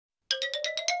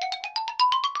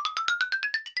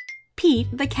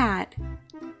Pete the Cat.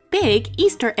 Big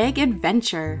Easter Egg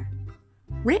Adventure.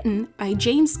 Written by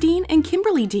James Dean and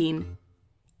Kimberly Dean.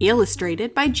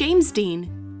 Illustrated by James Dean.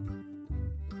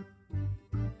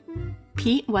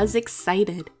 Pete was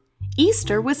excited.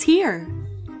 Easter was here.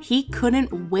 He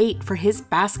couldn't wait for his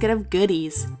basket of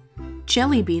goodies.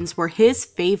 Jelly beans were his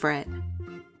favorite.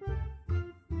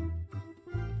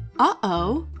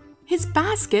 Uh-oh, his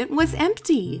basket was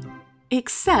empty,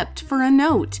 except for a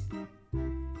note.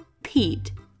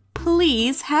 Pete,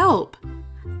 please help.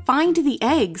 Find the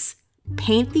eggs,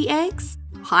 paint the eggs,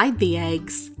 hide the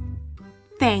eggs.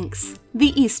 Thanks,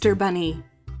 the Easter Bunny.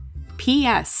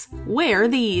 P.S. Wear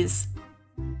these.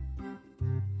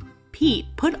 Pete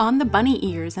put on the bunny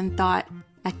ears and thought,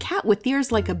 a cat with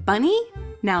ears like a bunny?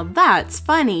 Now that's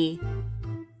funny.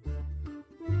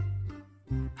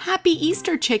 Happy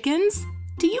Easter, chickens!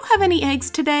 Do you have any eggs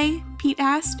today? Pete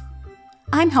asked.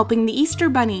 I'm helping the Easter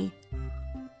Bunny.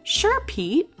 Sure,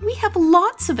 Pete, we have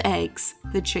lots of eggs,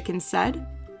 the chickens said.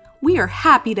 We are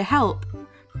happy to help.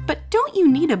 But don't you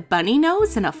need a bunny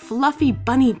nose and a fluffy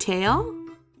bunny tail?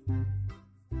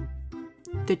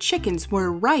 The chickens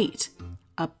were right.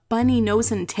 A bunny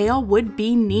nose and tail would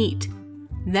be neat.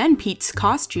 Then Pete's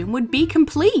costume would be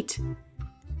complete.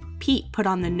 Pete put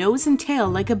on the nose and tail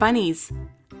like a bunny's.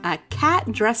 A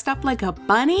cat dressed up like a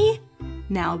bunny?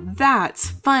 Now that's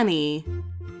funny.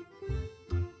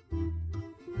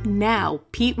 Now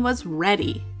Pete was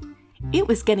ready. It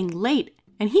was getting late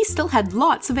and he still had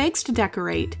lots of eggs to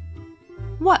decorate.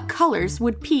 What colors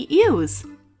would Pete use?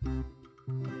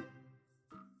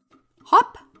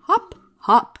 Hop, hop,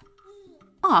 hop.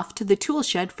 Off to the tool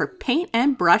shed for paint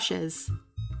and brushes.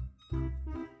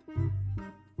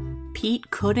 Pete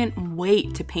couldn't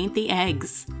wait to paint the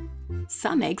eggs.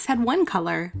 Some eggs had one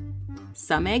color.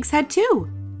 Some eggs had two.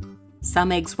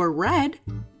 Some eggs were red,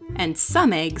 and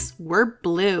some eggs were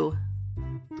blue.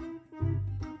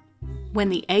 When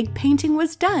the egg painting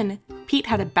was done, Pete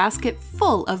had a basket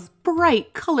full of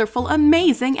bright, colorful,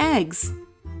 amazing eggs.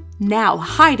 Now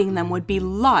hiding them would be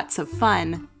lots of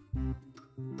fun.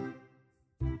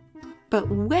 But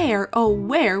where, oh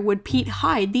where would Pete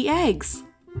hide the eggs?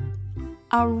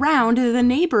 Around the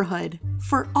neighborhood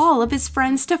for all of his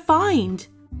friends to find.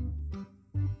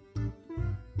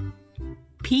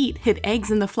 Pete hid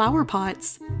eggs in the flower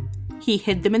pots. He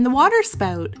hid them in the water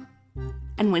spout.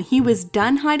 And when he was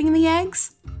done hiding the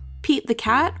eggs, Pete the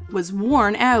Cat was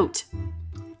worn out.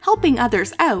 Helping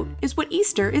others out is what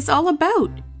Easter is all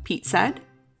about, Pete said.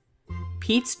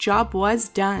 Pete's job was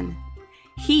done.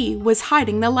 He was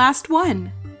hiding the last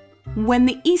one when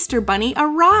the Easter Bunny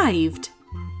arrived.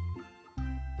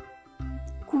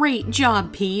 Great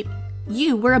job, Pete.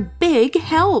 You were a big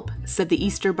help, said the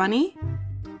Easter Bunny.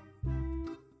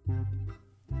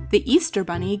 The Easter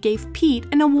Bunny gave Pete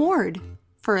an award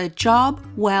for a job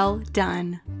well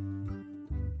done.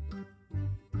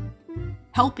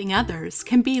 Helping others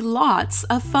can be lots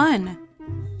of fun.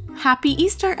 Happy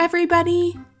Easter,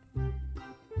 everybody!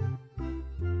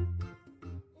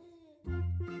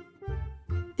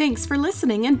 Thanks for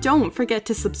listening and don't forget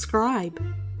to subscribe.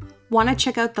 Want to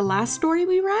check out the last story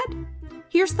we read?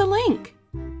 Here's the link.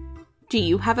 Do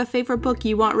you have a favorite book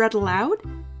you want read aloud?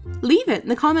 Leave it in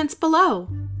the comments below.